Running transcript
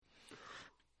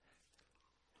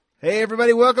Hey,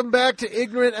 everybody, welcome back to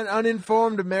Ignorant and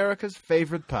Uninformed, America's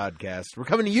favorite podcast. We're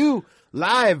coming to you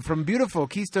live from beautiful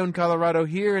Keystone, Colorado,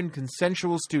 here in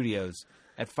Consensual Studios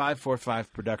at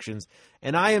 545 Productions.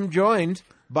 And I am joined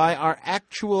by our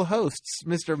actual hosts,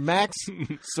 Mr. Max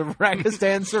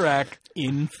Sarakistan Sarak.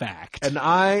 In fact. And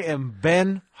I am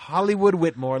Ben Hollywood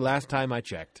Whitmore, last time I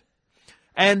checked.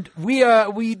 And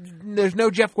there's no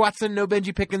Jeff Watson, no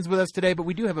Benji Pickens with us today, but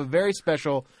we do have a very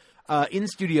special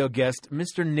in-studio guest,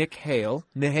 Mr. Nick Hale.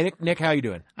 Nick, how you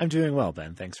doing? I'm doing well,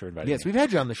 Ben. Thanks for inviting me. Yes, we've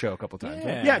had you on the show a couple times.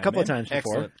 Right? Yeah, a couple of times before.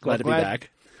 Excellent. Glad to be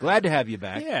back. Glad to have you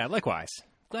back. Yeah, likewise.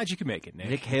 Glad you could make it, Nick.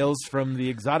 Nick hails from the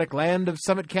exotic land of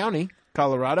Summit County,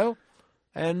 Colorado,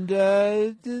 and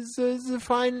is a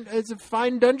fine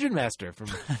dungeon master from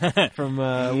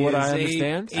what I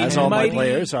understand. As all my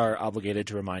players are obligated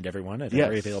to remind everyone at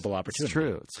every available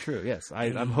opportunity. It's true, yes.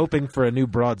 I'm hoping for a new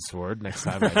broadsword next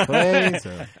time I play.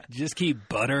 So. Just keep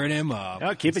buttering him up.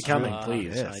 Oh, keep it coming,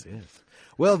 please. Yes.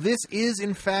 Well, this is,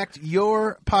 in fact,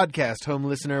 your podcast, home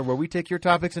listener, where we take your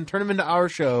topics and turn them into our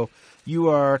show. You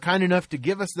are kind enough to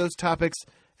give us those topics,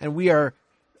 and we are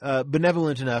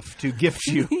benevolent enough to gift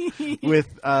you with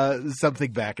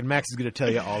something back. And Max is going to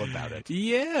tell you all about it.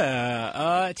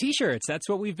 Yeah. T-shirts. That's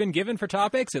what we've been given for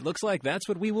topics. It looks like that's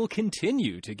what we will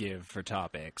continue to give for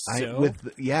topics.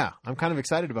 I'm kind of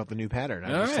excited about the new pattern.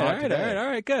 All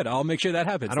right, good. I'll make sure that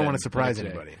happens. I don't want to surprise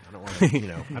anybody. I don't want to,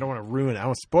 I don't want to ruin it. I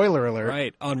want spoiler alert.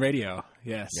 Right, on radio.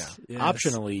 Yes. Yeah. Yes.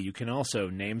 Optionally, you can also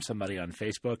name somebody on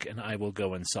Facebook, and I will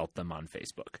go insult them on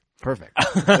Facebook. Perfect.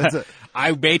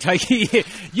 I may tell you,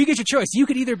 you get your choice. You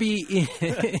could either be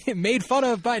made fun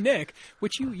of by Nick,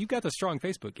 which you got the strong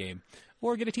Facebook game,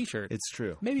 or get a T-shirt. It's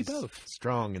true. Maybe both.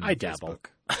 Strong in I dabble. Facebook.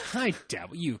 I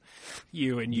dabble.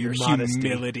 You and your modesty.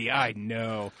 humility. I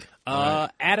know. Right.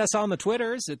 Add us on the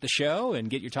Twitters at the show and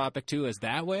get your topic to us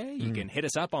that way. You can hit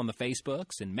us up on the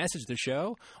Facebooks and message the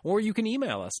show, or you can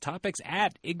email us,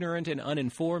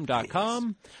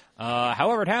 topics@ignorantanduninformed.com.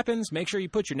 However it happens, make sure you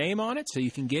put your name on it so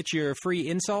you can get your free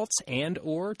insults and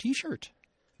or T-shirt.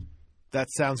 That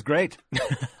sounds great.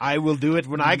 I will do it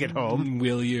when I get home.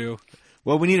 Will you?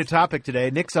 Well, we need a topic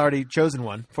today. Nick's already chosen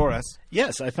one for us.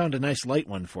 Yes, I found a nice light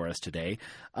one for us today.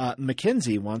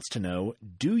 Mackenzie wants to know,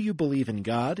 do you believe in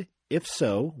God? If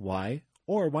so, why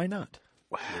or why not?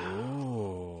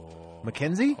 Wow.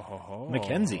 Mackenzie?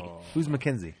 Mackenzie. Who's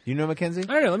Mackenzie? Do you know Mackenzie?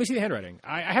 I don't know. Let me see the handwriting.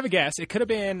 I have a guess. It could have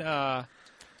been...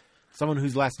 Someone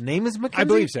whose last name is Mackenzie? I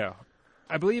believe so.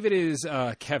 I believe it is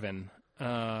Kevin.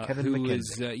 Kevin who McKenzie.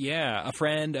 is, a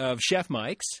friend of Chef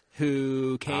Mike's,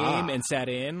 who came and sat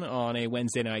in on a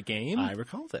Wednesday night game. I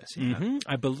recall this. Yeah. Mm-hmm.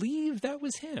 I believe that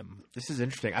was him. This is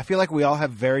interesting. I feel like we all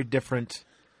have very different...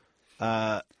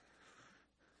 I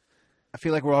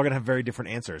feel like we're all going to have very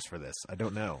different answers for this. I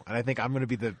don't know. And I think I'm going to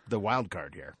be the wild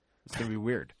card here. It's going to be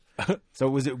weird. So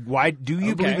was it, why do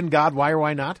you believe in God? Why or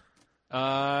why not?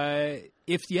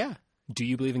 Do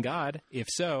you believe in God? If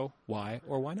so, why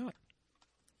or why not?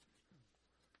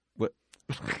 What?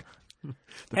 The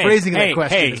phrasing of that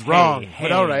question is wrong.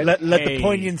 But all right. Let the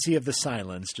poignancy of the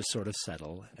silence just sort of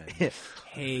settle. And...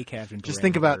 Hey, Captain. Just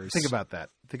think about that.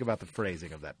 Think about the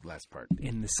phrasing of that last part.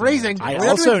 In the phrasing. I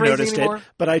also noticed it,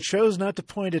 but I chose not to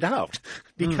point it out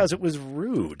because it was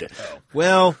rude. Oh.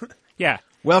 Well, yeah.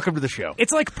 Welcome to the show.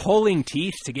 It's like pulling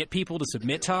teeth to get people to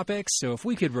submit topics. So if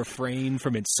we could refrain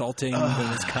from insulting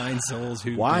those kind souls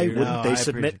who why do. wouldn't they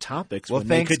submit topics when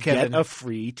thanks, they could Kevin. get a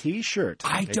free T-shirt?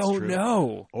 I don't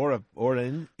know. Or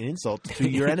an insult to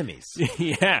your enemies.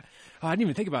 Yeah. Oh, I didn't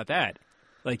even think about that.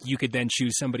 Like, you could then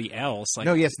choose somebody else. Like,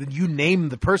 no, yes, then you name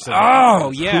the person. Oh,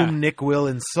 yeah. Whom Nick will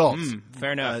insult.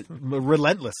 Fair enough.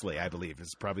 Relentlessly, I believe,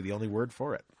 is probably the only word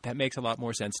for it. That makes a lot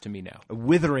more sense to me now. A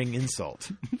withering insult.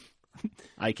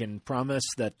 I can promise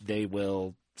that they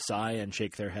will sigh and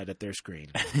shake their head at their screen.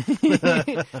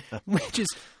 Which is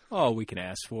all we can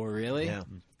ask for, really. Yeah.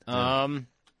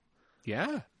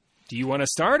 Yeah. Do you want to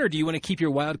start, or do you want to keep your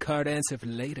wild card answer for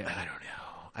later? I don't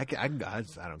know. I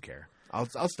don't care. I'll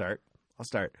start.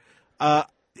 Well,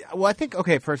 I think,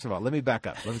 okay, first of all, let me back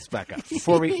up. Let's back up.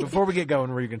 Before we get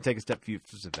going, we're going to take a step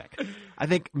back. I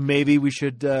think maybe we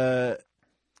should, I'm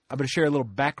going to share a little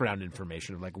background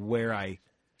information of like where I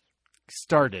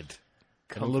started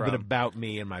and a little bit about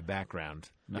me and my background.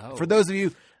 Oh. For those of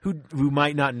you who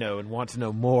might not know and want to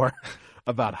know more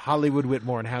about Hollywood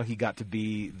Whitmore and how he got to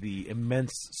be the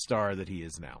immense star that he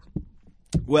is now.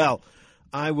 Well,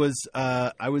 I was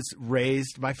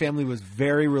raised. My family was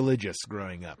very religious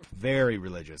growing up. Very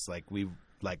religious,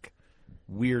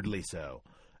 weirdly so,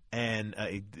 and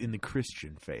in the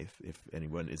Christian faith. If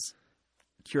anyone is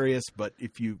curious, but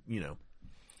if you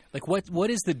Like, what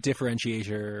is the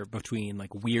differentiator between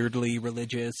like weirdly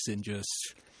religious and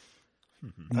just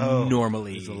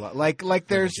normally? There's a lot. Like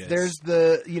there's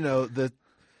the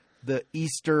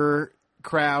Easter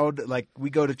crowd. Like we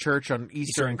go to church on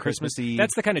Easter and Christmas Eve.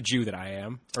 That's the kind of Jew that I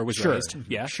am, or was raised.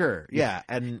 Yeah, sure, yeah,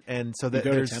 and so that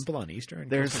Go to there's temple on Easter.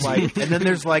 And there's Christmas like, and then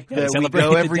there's like we celebrate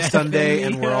go the every death Sunday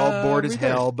and and the, we're all bored as rebirth.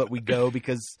 hell, but we go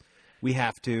because we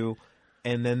have to.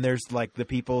 And then there's like the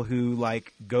people who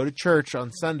like go to church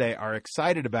on Sunday, are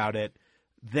excited about it,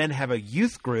 then have a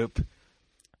youth group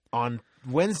on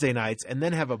Wednesday nights, and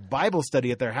then have a Bible study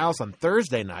at their house on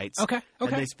Thursday nights. Okay.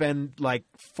 And they spend like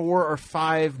 4 or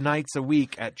 5 nights a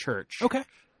week at church. Okay.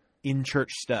 In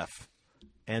church stuff.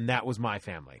 And that was my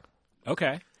family.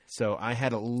 Okay. So I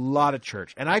had a lot of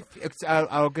church, and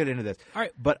I'll get into this. All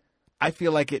right. But I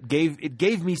feel like it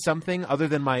gave me something other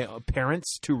than my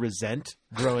parents to resent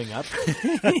growing up.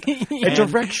 a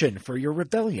direction for your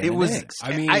rebellion. It and was. angst.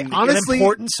 I mean, I honestly, an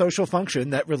important social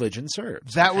function that religion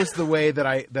serves. that was the way that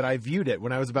I viewed it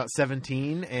when I was about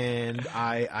 17, and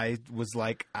I was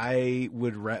like, I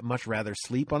would much rather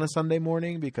sleep on a Sunday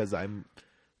morning because I'm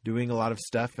doing a lot of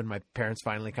stuff, and my parents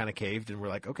finally kind of caved and were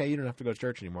like, okay, you don't have to go to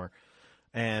church anymore.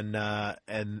 And I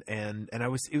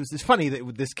was. It was just funny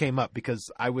that this came up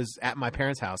because I was at my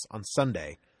parents' house on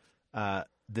Sunday,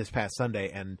 this past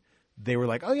Sunday, and they were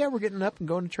like, "Oh yeah, we're getting up and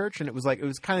going to church." And it was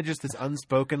kind of just this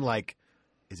unspoken like,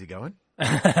 "Is he going?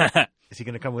 Is he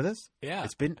going to come with us?" Yeah.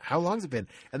 It's been how long's it been?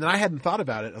 And then I hadn't thought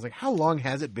about it. I was like, "How long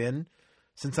has it been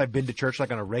since I've been to church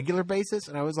like on a regular basis?"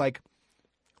 And I was like,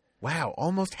 "Wow,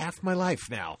 almost half my life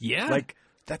now." Yeah. like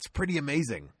that's pretty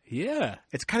amazing. Yeah.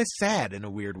 It's kind of sad in a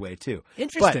weird way, too.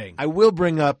 Interesting. But I will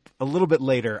bring up a little bit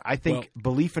later, I think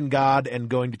belief in God and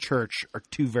going to church are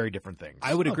 2 very different things.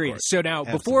 I would agree. course. So now,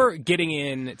 before getting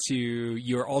into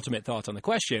your ultimate thoughts on the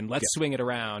question, let's swing it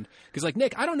around. Because, like,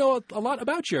 Nick, I don't know a lot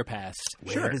about your past.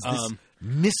 Where does this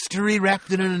mystery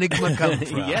wrapped in an enigma come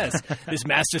from? Yes. This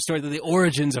master story, the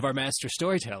origins of our master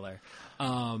storyteller.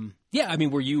 Yeah, I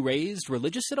mean, were you raised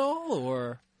religious at all,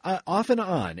 or... Off and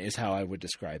on is how I would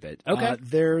describe it. Okay.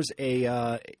 There's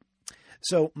a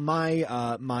so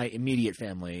my immediate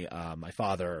family, my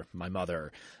father, my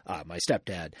mother, my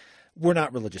stepdad, were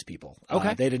not religious people.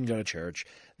 Okay. They didn't go to church.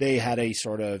 They had a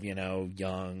sort of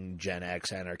young Gen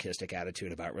X anarchistic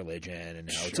attitude about religion, and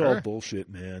now it's all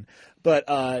bullshit, man. But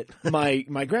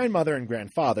my grandmother and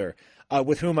grandfather,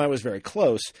 with whom I was very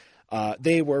close,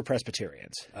 they were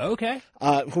Presbyterians. Okay.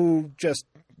 Who just.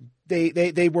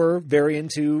 They were very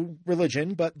into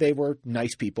religion, but they were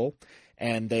nice people,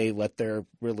 and they let their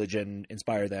religion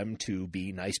inspire them to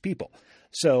be nice people.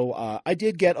 So I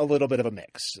did get a little bit of a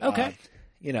mix. Okay.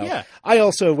 Yeah. I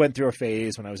also went through a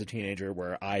phase when I was a teenager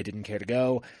where I didn't care to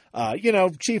go,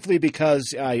 chiefly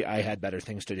because I had better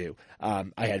things to do.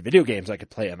 I had video games I could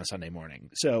play on a Sunday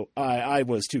morning, so I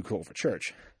was too cool for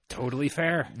church. Totally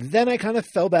fair. Then I kind of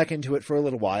fell back into it for a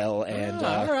little while, and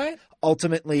all right.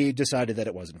 ultimately decided that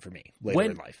it wasn't for me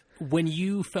later in life. When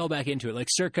you fell back into it, like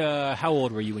circa how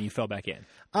old were you when you fell back in?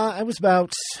 I was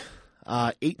about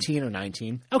 18 or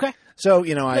 19. Okay. So,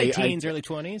 Late teens, early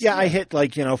 20s? Yeah, I hit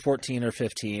 14 or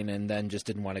 15 and then just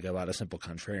didn't want to go out of simple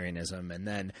contrarianism, and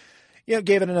then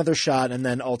gave it another shot, and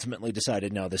then ultimately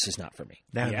decided, no, this is not for me.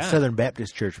 Now, in Southern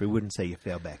Baptist Church, we wouldn't say you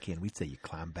fell back in. We'd say you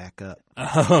climbed back up.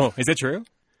 Oh, is that true?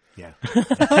 Yeah.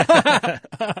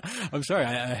 I'm sorry.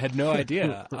 I had no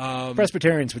idea.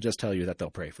 Presbyterians would just tell you that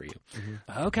they'll pray for you.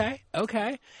 Mm-hmm.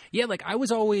 Okay. Yeah, I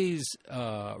was always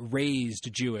raised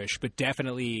Jewish, but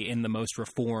definitely in the most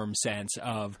reform sense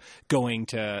of going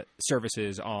to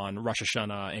services on Rosh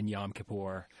Hashanah and Yom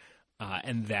Kippur.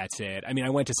 And that's it. I mean, I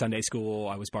went to Sunday school.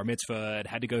 I was bar mitzvahed,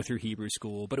 had to go through Hebrew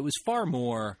school, but it was far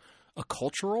more a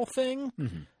cultural thing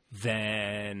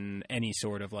than any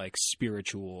sort of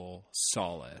spiritual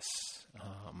solace.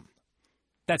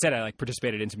 That said, I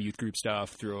participated in some youth group stuff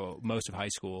through most of high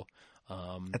school.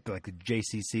 At the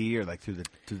JCC or through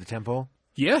the temple.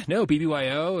 Yeah, no,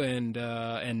 BBYO and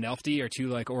NELFD are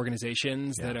 2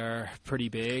 organizations that are pretty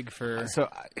big for.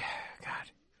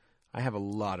 I have a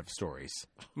lot of stories.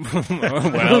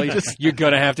 Well, you're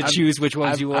going to have to choose which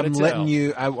ones you want to tell. I'm letting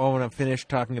you. I want to finish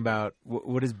talking about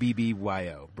what is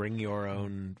BBYO. Bring your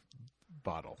own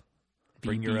bottle.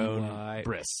 Bring your own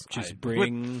bris. Just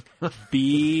bring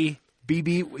B.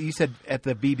 BB. You said at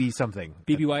the BB something.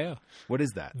 BBYO. What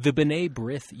is that? The B'nai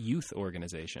B'rith Youth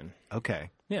Organization.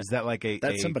 Okay. Yeah. Is that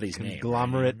that's a somebody's name,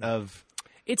 conglomerate right? of?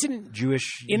 It's an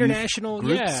Jewish international.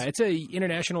 Youth groups? Yeah, it's a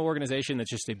international organization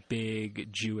that's just a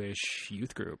big Jewish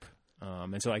youth group.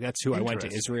 And so that's who I went to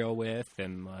Israel with,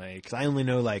 and 'Cause I only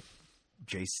know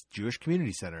Jewish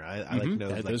Community Center. I like to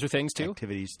know those are things too.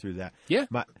 Activities through that. Yeah.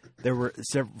 There were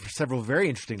several very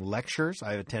interesting lectures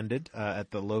I attended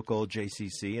at the local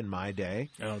JCC in my day.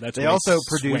 Oh, that's they way also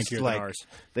produced swankier than ours.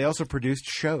 They also produced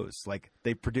shows like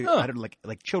they produced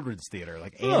like children's theater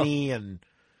like Huh. Annie, and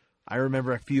I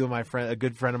remember a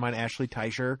good friend of mine, Ashley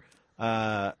Teicher,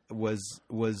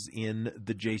 was in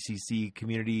the JCC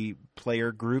community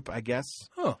player group, I guess.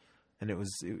 Huh. And it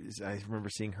was I remember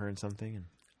seeing her in something. And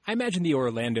I imagine the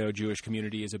Orlando Jewish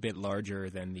community is a bit larger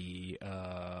than the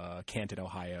Canton,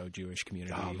 Ohio Jewish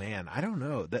community. oh man, I don't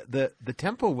know. The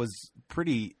temple was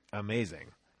pretty amazing.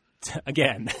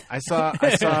 Again. I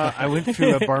went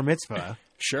to a bar mitzvah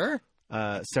Sure.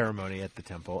 ceremony at the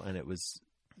temple, and it was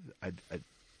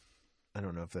I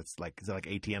don't know if that's is that like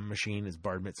ATM machine? Is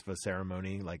bar mitzvah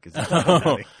ceremony like? Is it,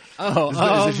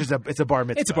 it's a bar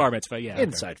mitzvah. It's a bar mitzvah, yeah.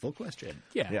 Insightful question.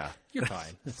 Yeah. You're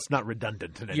fine. It's not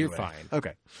redundant in any You're way. fine.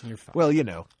 Okay. You're fine. Well,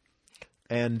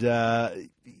 and I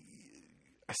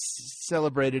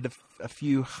celebrated a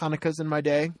few Hanukkahs in my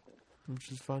day,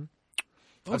 which is fun.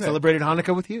 I've celebrated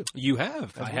Hanukkah with you. You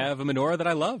have. I have a menorah that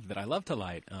I love to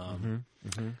light.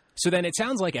 So then it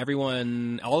sounds like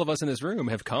all of us in this room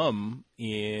have come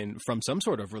from some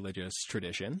sort of religious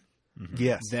tradition.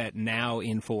 Yes. That now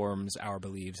informs our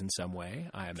beliefs in some way,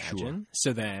 I imagine. Sure.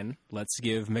 So then let's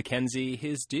give Mackenzie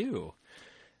his due.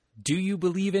 Do you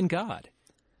believe in God?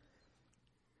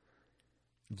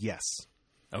 Yes.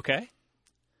 Okay.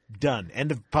 Done.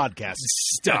 End of podcast.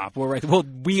 Stop. We're right. Well,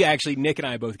 Nick and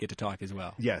I both get to talk as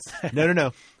well. Yes.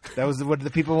 No. That was what the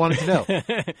people wanted to know.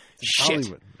 Shit.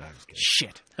 Hollywood. No, I'm just kidding.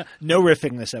 Shit. No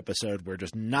riffing this episode. We're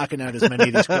just knocking out as many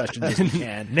of these questions as we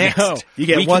can. Next. No, you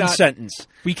get one sentence.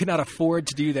 We cannot afford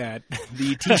to do that.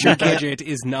 The t-shirt budget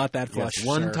is not that flush. Yes,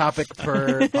 one sir. topic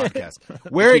per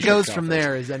podcast. Where it goes from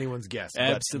there is anyone's guess. but,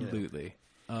 Absolutely.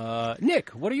 Nick,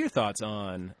 what are your thoughts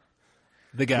on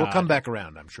the God? we'll come back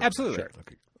around, I'm sure. Absolutely. Sure.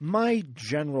 Okay. My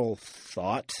general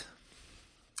thought,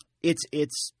 it's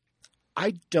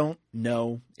I don't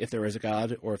know if there is a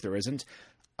God or if there isn't.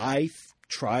 I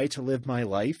try to live my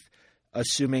life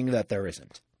assuming that there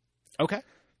isn't. Okay.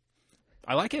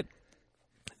 I like it.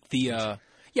 I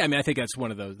think that's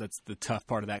one of those, that's the tough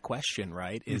part of that question,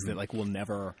 right? Is that we'll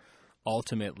never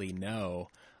ultimately know.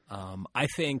 I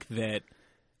think that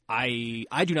I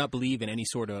do not believe in any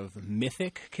sort of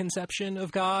mythic conception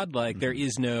of God. There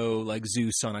is no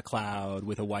Zeus on a cloud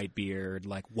with a white beard,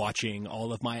 watching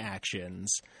all of my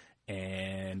actions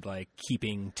and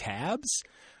keeping tabs.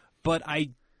 But I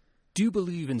do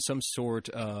believe in some sort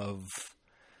of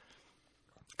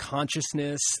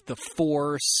consciousness, the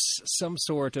force, some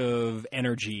sort of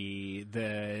energy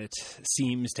that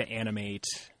seems to animate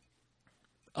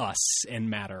us and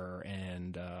matter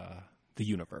and the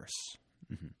universe.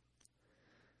 Mm-hmm.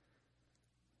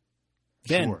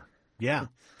 Ben. Sure. Yeah.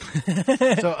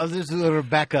 So I'll just sort of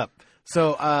back up.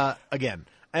 So again,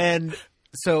 and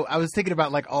so I was thinking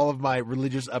about all of my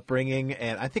religious upbringing,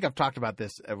 and I think I've talked about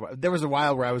this. There was a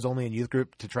while where I was only in youth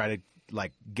group to try to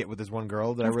get with this one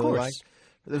girl that I really liked.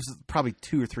 This was probably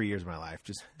 2 or 3 years of my life.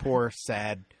 Just poor,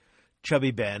 sad,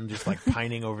 chubby Ben, just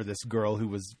pining over this girl who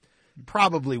was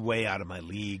probably way out of my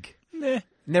league.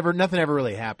 Nothing ever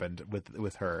really happened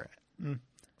with her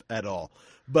at all.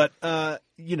 But that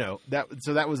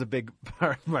was a big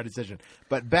part of my decision.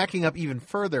 But backing up even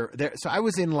further, so I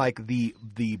was in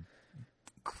the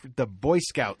Boy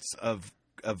Scouts of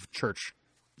church.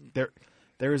 There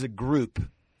is a group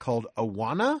called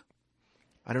Awana.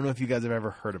 I don't know if you guys have ever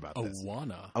heard about this.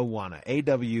 Awana. Awana.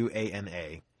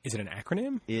 AWANA. Is it an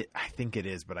acronym? I think it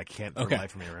is, but I can't for the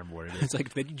life of me remember what it is.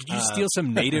 It's did you steal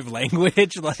some native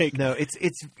language? No,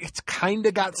 it's kind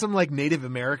of got some Native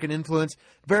American influence,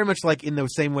 very much in the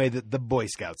same way that the Boy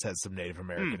Scouts has some Native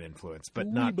American influence, but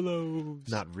not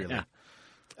really.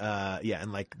 Yeah.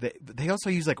 And they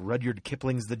also use Rudyard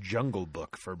Kipling's The Jungle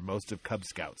Book for most of Cub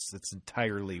Scouts. That's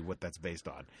entirely what that's based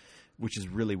on, which is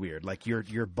really weird. You're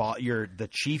the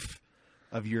chief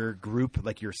of your group,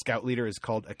 your scout leader is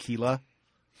called Aquila.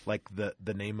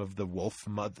 The name of the wolf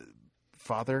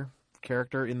father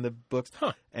character in the books,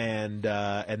 and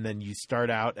then you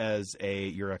start out as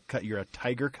you're a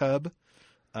tiger cub,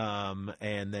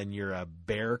 and then you're a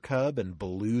bear cub, and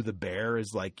Baloo the bear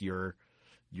is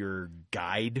your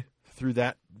guide through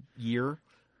that year,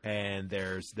 and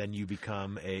then you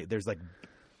become there's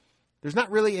not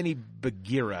really any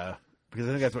Bagheera because I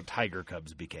think that's what tiger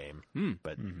cubs became,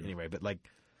 but anyway, but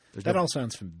that all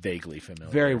sounds vaguely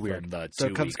familiar. Very weird. The so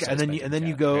 2 Cub weeks Scout, I and then spent you in and then you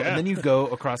camp. go Yeah. and then you go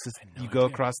across this. You go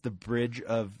across the bridge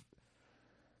of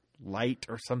light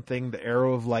or something. The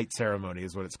Arrow of Light ceremony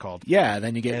is what it's called. Yeah,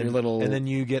 then you get your little and then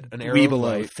you get an arrow of Weeblo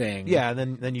light thing. Yeah,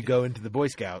 and then you go into the Boy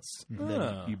Scouts, and Oh.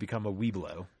 then you become a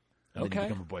Weeblo, and then Okay. you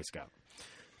become a Boy Scout.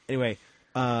 Anyway,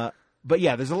 but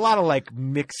yeah, there's a lot of like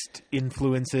mixed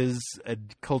influences,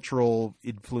 cultural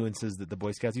influences that the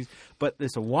Boy Scouts use. But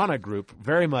this Awana group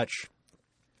very much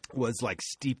was like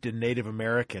steeped in Native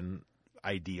American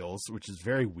ideals, which is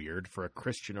very weird for a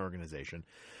Christian organization.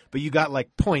 But you got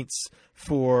like points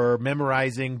for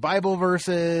memorizing Bible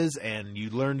verses, and you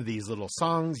learned these little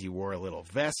songs. You wore a little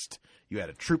vest. You had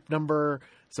a troop number,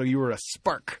 so you were a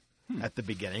spark at the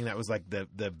beginning. That was like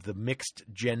the mixed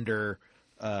gender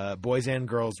boys and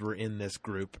girls were in this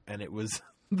group, and it was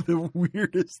the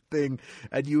weirdest thing.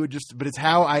 And you would just, but it's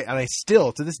how I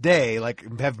still to this day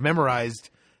like have memorized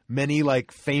many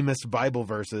like famous Bible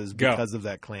verses because of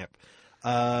that clamp.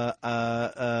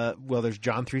 Well, there's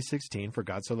John 3:16, for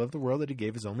God so loved the world that he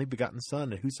gave his only begotten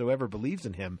son, and whosoever believes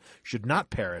in him should not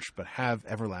perish but have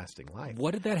everlasting life.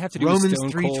 What did that have to do Romans with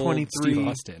Stone Cold 3:23. Steve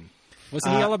Austin?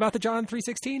 Wasn't he all about the John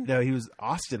 3:16? No, he was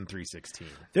Austin 3:16.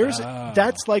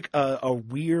 That's like a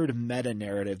weird meta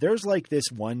narrative. There's like this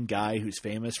one guy who's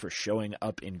famous for showing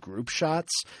up in group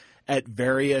shots at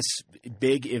various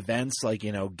big events, like,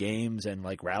 you know, games and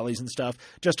like rallies and stuff,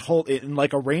 just hold in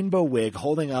like a rainbow wig,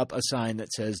 holding up a sign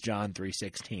that says John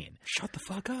 3:16. Shut the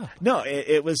fuck up. No,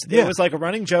 it was like a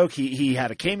running joke. He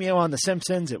had a cameo on The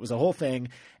Simpsons. It was a whole thing,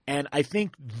 and I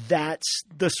think that's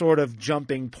the sort of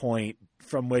jumping point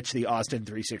from which the Austin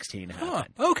 3:16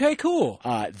 happened. Okay, cool.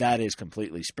 That is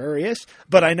completely spurious,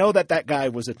 but I know that guy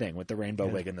was a thing with the rainbow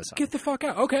wig and the sign. Get the fuck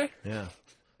out. Okay. Yeah.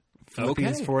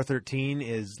 Philippians Okay. 4:13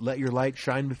 is, let your light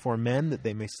shine before men that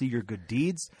they may see your good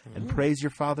deeds and praise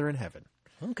your Father in heaven.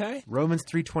 Okay. Romans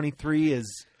 3:23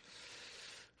 is,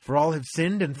 for all have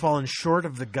sinned and fallen short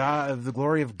of the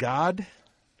glory of God.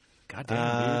 God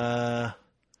damn, dude.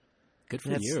 Good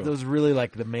for you. Those are really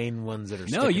like the main ones that are.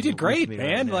 No, you sticking did great, with me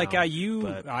man. right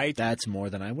now. Like That's more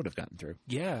than I would have gotten through.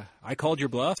 I called your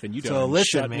bluff, and you So don't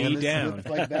listen, shut man, me down.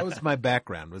 like that was my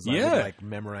background. Was I would, like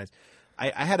memorize.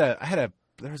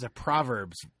 There was a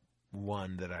Proverbs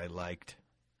one that I liked.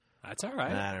 That's all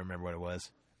right. I don't remember what it was.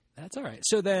 That's all right.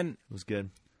 So then, It was good.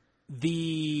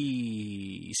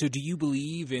 so do you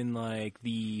believe in like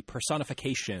the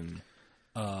personification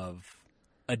of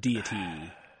a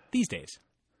deity these days?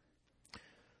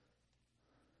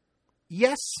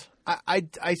 Yes,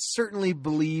 I certainly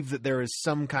believe that there is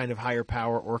some kind of higher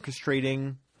power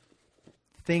orchestrating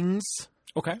things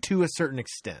Okay. to a certain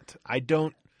extent. I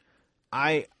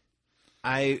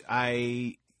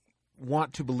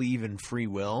want to believe in free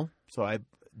will,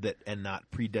 and not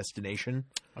predestination.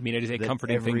 I mean, it is a That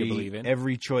comforting thing to believe in.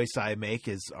 Every choice I make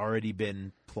has already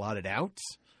been plotted out.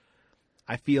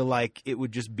 I feel like it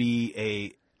would just be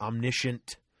a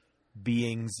omniscient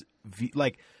beings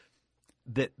like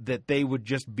that they would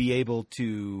just be able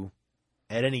to,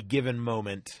 at any given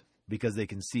moment, because they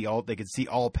can see all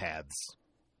paths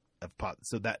of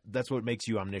so that's what makes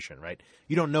you omniscient, right?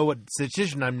 You don't know what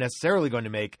decision I'm necessarily going to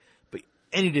make, but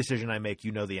any decision I make,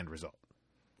 you know the end result,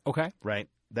 Okay. right?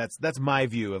 That's my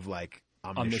view of like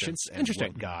omniscience. And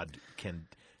Interesting. what God can.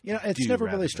 You know, it's do never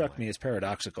rather really than struck like. me as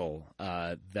paradoxical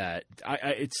that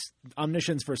it's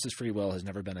omniscience versus free will has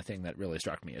never been a thing that really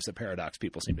struck me as the paradox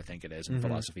people seem to think it is in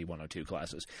Philosophy 102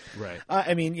 classes. Right.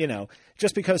 I mean, you know,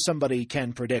 just because somebody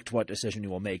can predict what decision you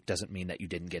will make doesn't mean that you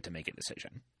didn't get to make a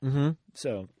decision. Mm-hmm.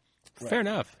 So, Fair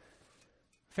enough.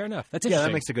 Fair enough. That's Yeah,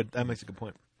 interesting. that makes a good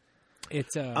point.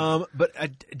 It's But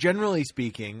generally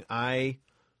speaking, I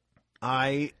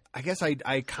guess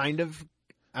I kind of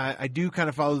I do kind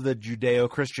of follow the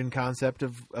Judeo-Christian concept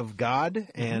of God,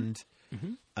 and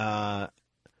but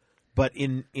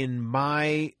in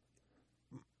my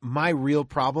real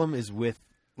problem is with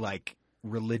like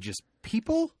religious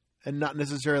people and not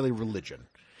necessarily religion,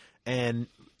 and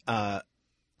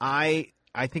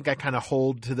I think I kind of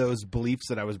hold to those beliefs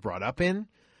that I was brought up in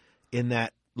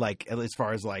that, like, as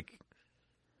far as like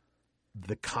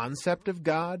the concept of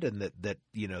God, and that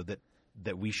you know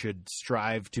that we should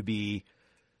strive to be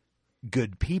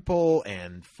good people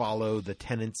and follow the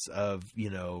tenets of, you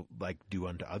know, like, do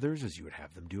unto others as you would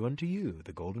have them do unto you,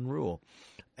 the golden rule,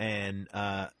 and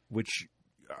which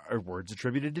are words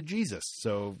attributed to Jesus.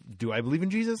 So do I believe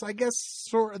in Jesus? I guess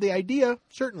sort of the idea,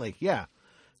 certainly, yeah.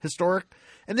 Historic.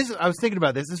 And I was thinking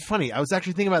about this. This is funny. I was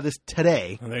actually thinking about this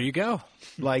today. there you go.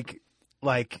 Like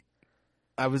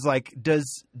I was like,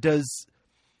 does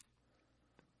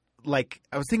like,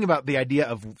 I was thinking about the idea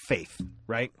of faith,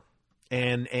 right?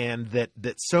 And that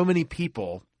so many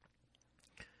people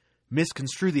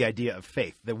misconstrue the idea of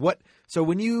faith. So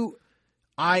when you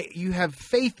you have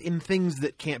faith in things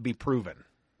that can't be proven.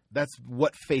 That's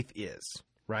what faith is,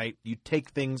 right? You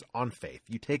take things on faith.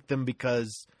 You take them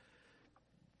because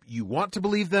you want to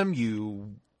believe them.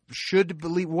 You should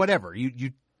believe whatever.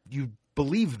 You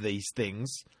believe these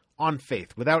things on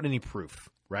faith without any proof,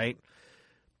 right?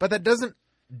 But that doesn't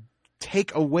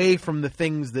take away from the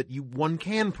things that one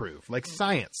can prove, like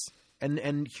science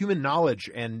and human knowledge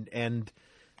and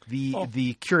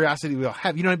the curiosity we all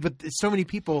have. But so many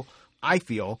people, I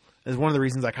feel, is one of the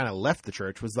reasons I kind of left the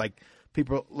church, was like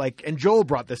people like, and Joel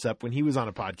brought this up when he was on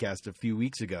a podcast a few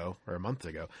weeks ago or a month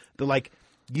ago, that like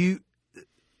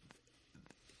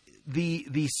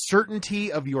the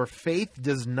certainty of your faith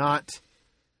does not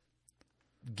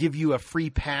give you a free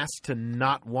pass to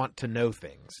not want to know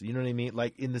things. You know what I mean?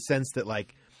 Like, in the sense that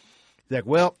like,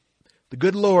 well, the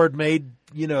good Lord made,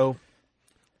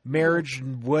 marriage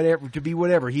and whatever to be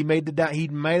whatever. He might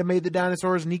have made the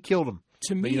dinosaurs and he killed them.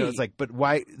 To me, it's like, but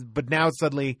why? But now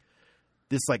suddenly,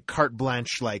 this like carte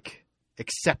blanche like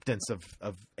acceptance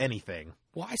of anything.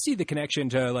 Well, I see the connection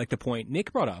to like the point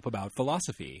Nick brought up about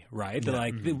philosophy, right? That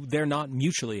like they're not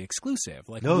mutually exclusive.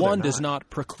 Like one does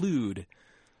not preclude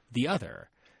the other.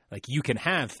 Like you can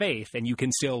have faith and you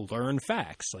can still learn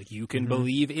facts. Like you can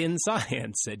believe in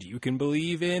science and you can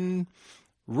believe in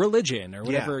religion or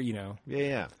whatever,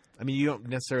 Yeah. I mean, you don't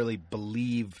necessarily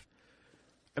believe.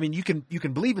 I mean, you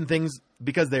can believe in things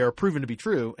because they are proven to be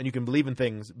true, and you can believe in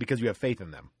things because you have faith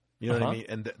in them. You know what I mean?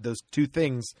 And those two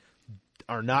things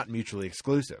are not mutually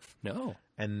exclusive. No.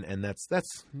 And that's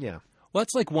yeah. Well,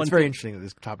 that's like one. It's very interesting that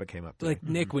this topic came up. Like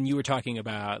Nick, when you were talking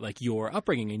about like your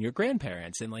upbringing and your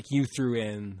grandparents, and like you threw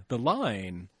in the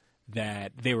line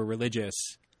that they were religious,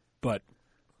 but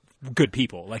good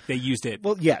people. Like they used it.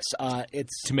 Well, yes,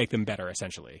 it's to make them better,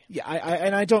 essentially. Yeah,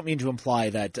 I don't mean to imply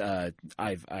that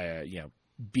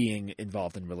being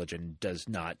involved in religion does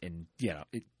not,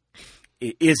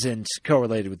 it isn't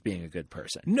correlated with being a good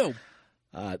person. No.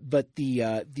 But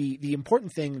the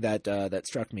important thing that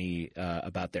struck me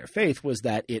about their faith was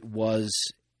that it was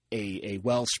a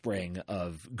wellspring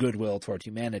of goodwill toward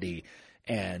humanity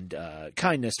and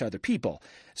kindness to other people.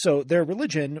 So their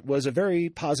religion was a very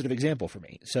positive example for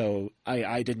me. So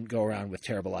I didn't go around with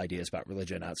terrible ideas about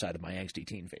religion outside of my angsty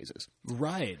teen phases.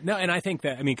 Right. No, and I think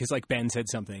that, because like Ben said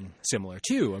something similar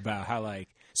too about how like,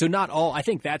 so not all, I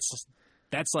think that's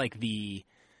like the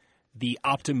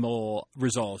optimal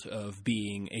result of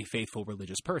being a faithful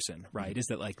religious person, right? Is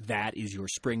that like that is your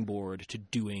springboard to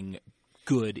doing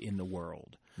good in the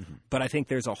world. Mm-hmm. But I think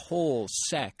there's a whole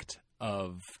sect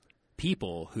of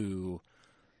people who,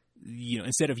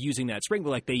 instead of using that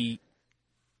springboard, like they,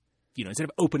 instead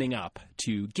of opening up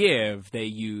to give, they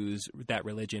use that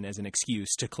religion as an excuse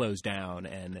to close down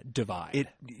and divide.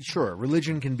 Sure,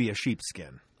 religion can be a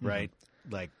sheepskin, right?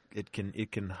 Mm-hmm. Like it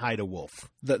can hide a wolf.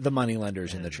 The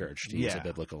moneylenders in the church, to use a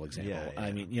biblical example. Yeah.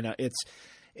 I mean,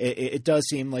 it does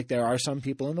seem like there are some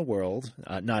people in the world,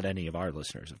 not any of our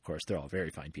listeners, of course, they're all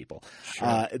very fine people,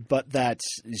 sure. But that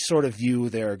sort of view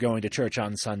their going to church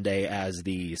on Sunday as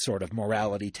the sort of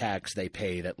morality tax they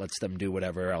pay that lets them do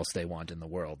whatever else they want in the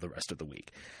world the rest of the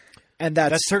week. And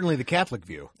that's certainly the Catholic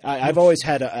view. I've always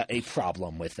had a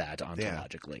problem with that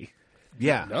ontologically.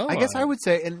 Yeah, no, I guess I would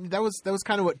say, and that was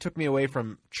kind of what took me away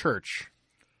from church,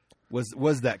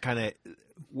 was that kind of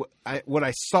what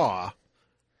I saw,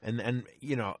 and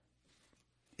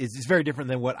is very different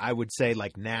than what I would say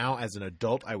like now as an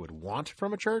adult I would want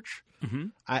from a church. Mm-hmm.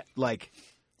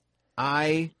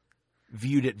 I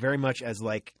viewed it very much as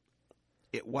like,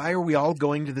 why are we all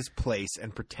going to this place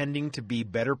and pretending to be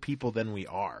better people than we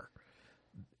are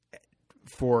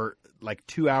for like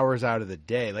 2 hours out of the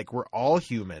day? Like we're all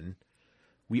human.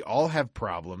 We all have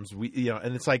problems.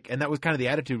 And it's like, and that was kind of the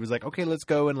attitude, was like, okay, let's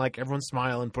go and like everyone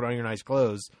smile and put on your nice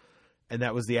clothes. And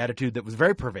that was the attitude that was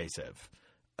very pervasive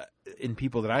in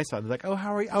people that I saw. They're like, oh,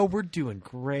 how are you? Oh, we're doing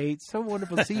great. So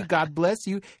wonderful to see you. God bless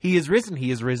you. He is risen.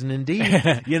 He is risen indeed.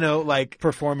 Like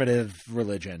performative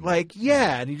religion. Like,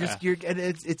 yeah. And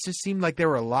it just seemed like there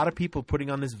were a lot of people putting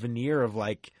on this veneer of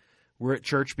like, we're at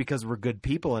church because we're good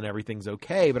people and everything's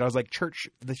okay. But I was like, church,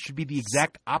 this should be the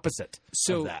exact opposite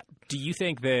of that. Do you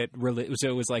think that so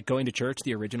it was like going to church,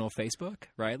 the original Facebook,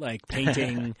 right? Like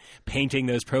painting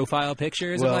those profile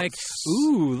pictures and like,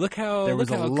 ooh, look how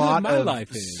good my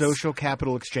life is. Social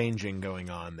capital exchanging going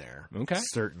on there. Okay.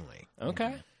 Certainly.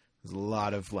 Okay. There's a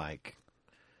lot of like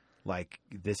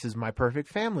this is my perfect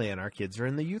family and our kids are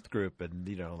in the youth group and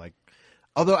like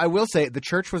Although I will say the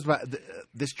church was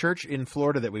this church in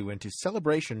Florida that we went to,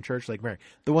 Celebration Church Lake Mary,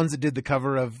 the ones that did the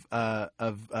cover of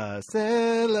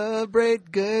Celebrate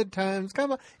Good Times.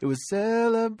 Come on, it was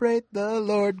Celebrate the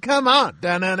Lord. Come on,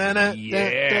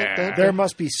 Yeah. There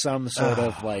must be some sort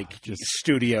of like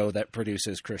studio that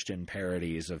produces Christian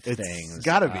parodies of it's things.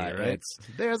 got to be right.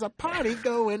 There's a party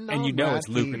going on, And you know right it's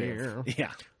lucrative. here.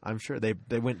 Yeah. I'm sure they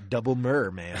went double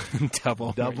myrrh, man.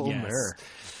 Double yes. myrrh.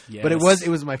 Yes. But it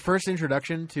was my first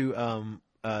introduction to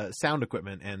sound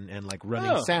equipment and like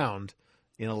running sound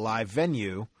in a live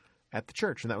venue at the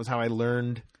church, and that was how I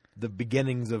learned the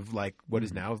beginnings of like what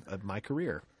is now my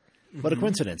career. What a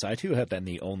coincidence. I, too, have been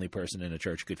the only person in a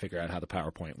church who could figure out how the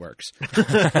PowerPoint works.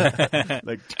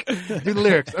 Like, do the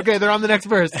lyrics. Okay, they're on the next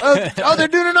verse. Oh, they're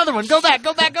doing another one. Go back.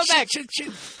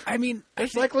 I mean, They're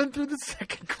cycling through the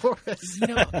second chorus. you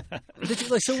know,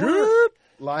 so we're,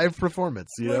 Live performance.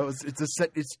 You know, it's a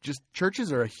set. It's just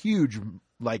churches are a huge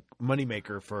like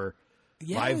moneymaker for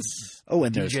live. yes. Oh,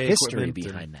 and there's DJ history equipment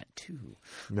behind that, too.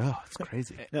 No, it's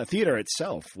crazy. No, theater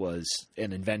itself was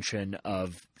an invention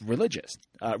of religious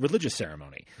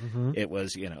ceremony. Mm-hmm. It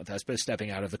was, Thespis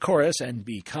stepping out of the chorus and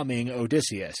becoming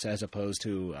Odysseus, as opposed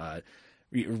to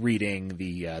reading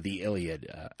the Iliad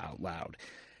out loud.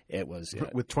 It was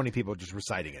With 20 people just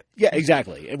reciting it. yeah,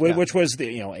 exactly. Which was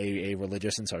a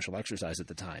religious and social exercise at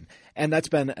the time, and that's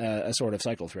been a sort of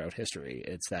cycle throughout history.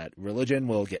 It's that religion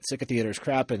will get sick of theater's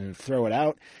crap and throw it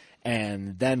out.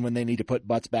 And then when they need to put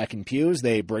butts back in pews,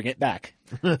 they bring it back.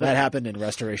 That happened in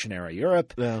Restoration-era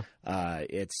Europe. Yeah.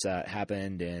 It's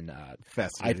happened in,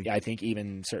 Fascinating. I think,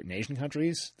 even certain Asian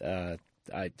countries.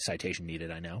 Citation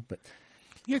needed, I know. But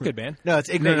You're good, man. No, it's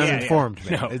ignorant and Yeah, uninformed,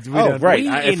 man. No. right. We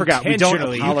I forgot. We don't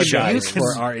intentionally- apologize you can-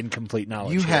 for our incomplete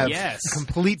knowledge. You have Yes.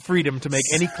 complete freedom to make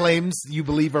any claims you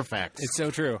believe are facts. It's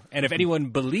so true. And if anyone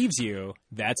believes you,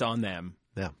 that's on them.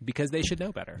 Yeah. Because they should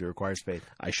know better. It requires faith.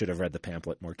 I should have read the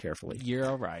pamphlet more carefully. You're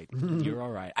all right. You're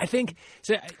all right. I think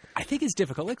it's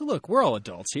difficult. Like, look, we're all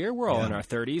adults here. We're all in our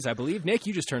 30s, I believe. Nick,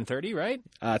 you just turned 30, right?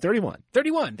 31.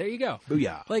 31. There you go.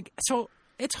 Booyah. Like, so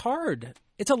it's hard.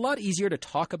 It's a lot easier to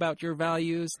talk about your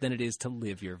values than it is to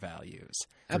live your values.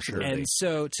 Absolutely. And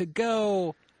so to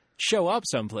go show up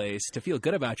someplace to feel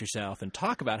good about yourself and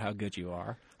talk about how good you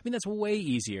are, I mean, that's way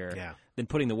easier than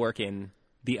putting the work in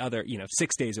the other,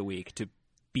 6 days a week to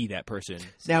be that person.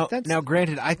 Now,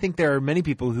 granted, I think there are many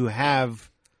people who have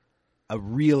a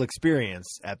real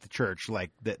experience at the church.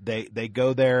 Like that, they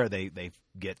go there, they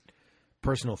get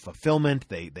personal fulfillment.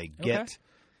 They get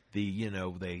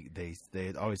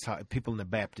they always talk. People in the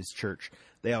Baptist church,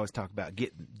 they always talk about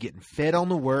getting fed on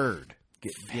the word.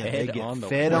 They get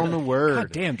fed on the word.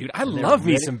 God damn, dude, I love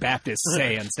me some Baptist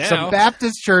sayings now. Some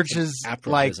Baptist churches, like,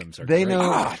 Aphorisms are they great.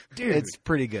 know dude. it's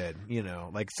pretty good.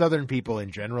 Like Southern people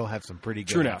in general have some pretty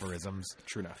good True enough. aphorisms.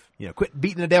 True enough. Quit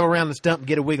beating the devil around the stump and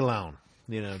get a wiggle on.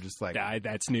 Just like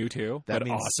That's new too. that but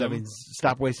means, awesome. That means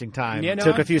stop wasting time. Yeah, no,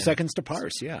 Took a few seconds to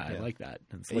parse. Yeah, I like that.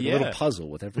 It's like a little puzzle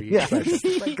with every Yeah, expression.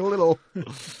 it's like a little,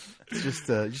 just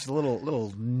a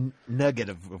little nugget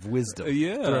of wisdom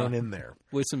thrown in there.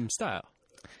 With some style.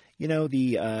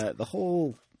 The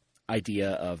whole idea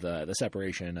of the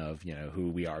separation of who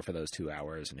we are for those 2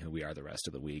 hours and who we are the rest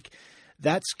of the week.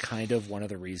 That's kind of one of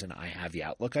the reason I have the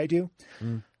outlook I do.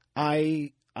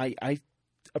 I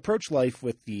approach life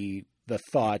with the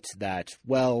thought that,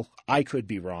 well, I could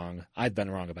be wrong. I've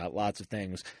been wrong about lots of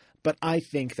things, but I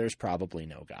think there's probably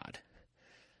no God.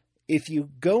 If you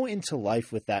go into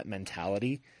life with that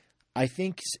mentality, I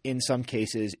think in some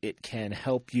cases it can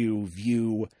help you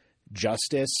view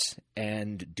justice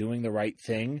and doing the right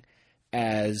thing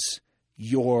as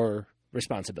your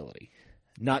responsibility.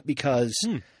 Not because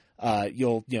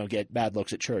you'll get bad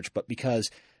looks at church, but because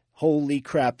holy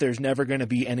crap, there's never going to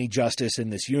be any justice in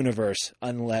this universe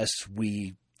unless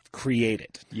we create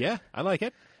it. Yeah, I like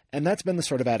it. And that's been the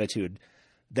sort of attitude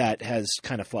that has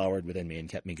kind of flowered within me and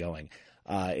kept me going.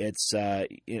 It's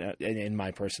in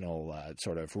my personal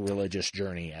sort of religious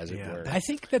journey, as it were. I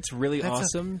think that's really That's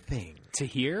awesome a thing. to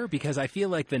hear, because I feel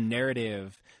like the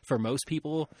narrative for most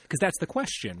people, because that's the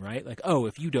question, right? Like, oh,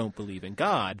 if you don't believe in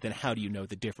God, then how do you know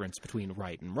the difference between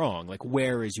right and wrong? Like,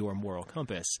 where is your moral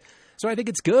compass? So I think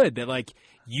it's good that, like,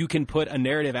 you can put a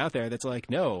narrative out there that's like,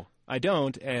 no, I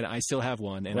don't, and I still have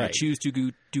one, and I choose to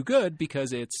do good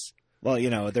because it's... Well,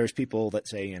 there's people that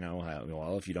say,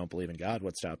 well, if you don't believe in God,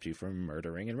 what stops you from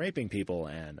murdering and raping people?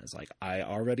 And it's like, I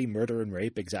already murder and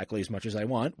rape exactly as much as I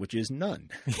want, which is none.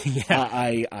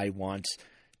 I want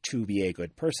to be a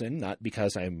good person, not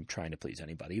because I'm trying to please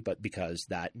anybody, but because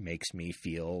that makes me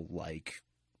feel good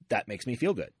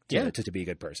to be a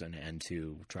good person and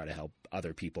to try to help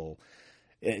other people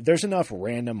there's enough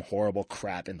random, horrible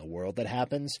crap in the world that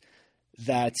happens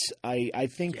that I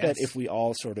think that if we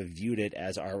all sort of viewed it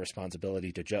as our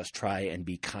responsibility to just try and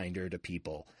be kinder to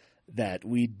people, that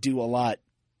we do a lot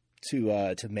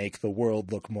to make the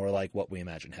world look more like what we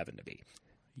imagine heaven to be.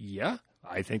 Yeah,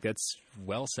 I think that's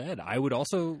well said. I would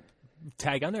also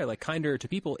tag on there like kinder to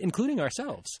people, including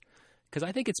ourselves, because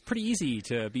I think it's pretty easy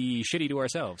to be shitty to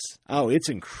ourselves. Oh, it's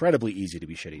incredibly easy to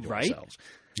be shitty to ourselves.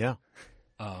 Yeah.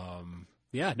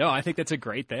 Yeah, no, I think that's a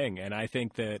great thing. And I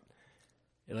think that,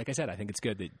 like I said, I think it's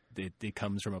good that it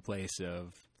comes from a place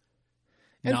of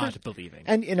not believing.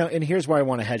 And, and here's where I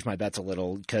want to hedge my bets a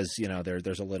little, because,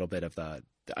 there's a little bit of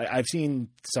I've seen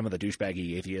some of the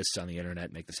douchebaggy atheists on the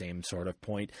internet make the same sort of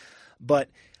point. But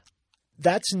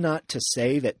that's not to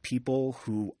say that people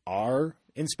who are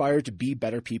inspired to be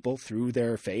better people through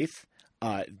their faith,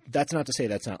 that's not to say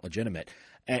that's not legitimate.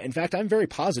 In fact, I'm very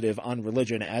positive on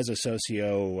religion as a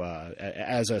social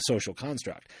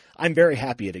construct. I'm very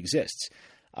happy it exists,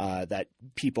 that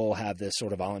people have this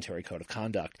sort of voluntary code of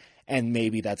conduct. And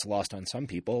maybe that's lost on some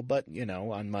people, but,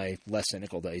 on my less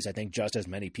cynical days, I think just as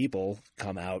many people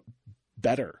come out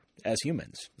better as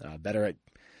humans, better at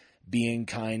being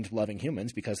kind, loving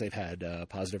humans because they've had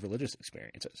positive religious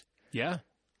experiences. Yeah,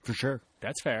 For sure.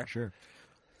 that's fair. Sure.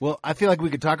 Well, I feel like we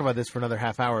could talk about this for another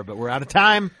half hour, but we're out of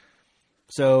time.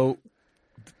 So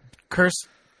curse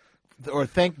or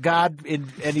thank God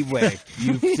in any way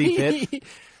you see fit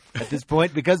at this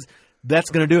point, because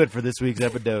that's going to do it for this week's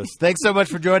Epidose. Thanks so much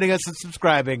for joining us and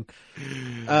subscribing.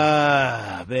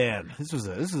 Man, this was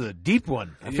a deep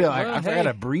one. I feel like I forgot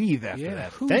to breathe after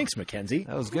that. Thanks, Mackenzie.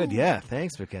 That was good. Yeah,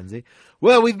 thanks, Mackenzie.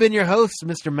 Well, we've been your hosts,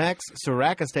 Mr. Max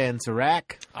Sarakistan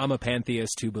Sarak. I'm a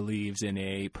pantheist who believes in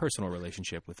a personal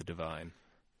relationship with the divine.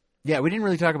 Yeah, we didn't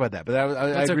really talk about that, but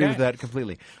I agree okay. with that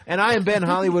completely. And I am Ben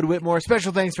Hollywood Whitmore.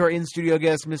 Special thanks to our in-studio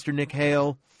guest, Mr. Nick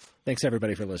Hale. Thanks,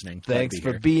 everybody, for listening. Thanks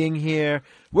for being here.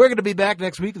 We're going to be back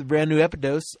next week with a brand new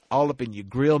Epidose, all up in your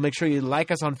grill. Make sure you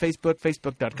like us on Facebook,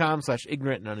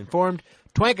 facebook.com/ignorant and uninformed.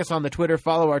 Twank us on the Twitter.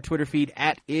 Follow our Twitter feed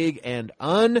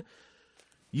 @ig&un.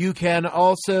 You can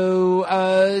also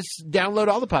download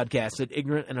all the podcasts at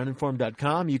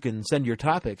ignorantanduninformed.com. You can send your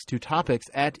topics to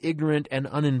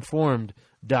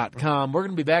topics@ignorantanduninformed.com. We're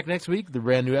going to be back next week with a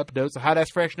brand new Epidose, a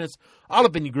hot-ass freshness, all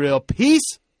up in your grill.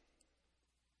 Peace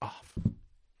off.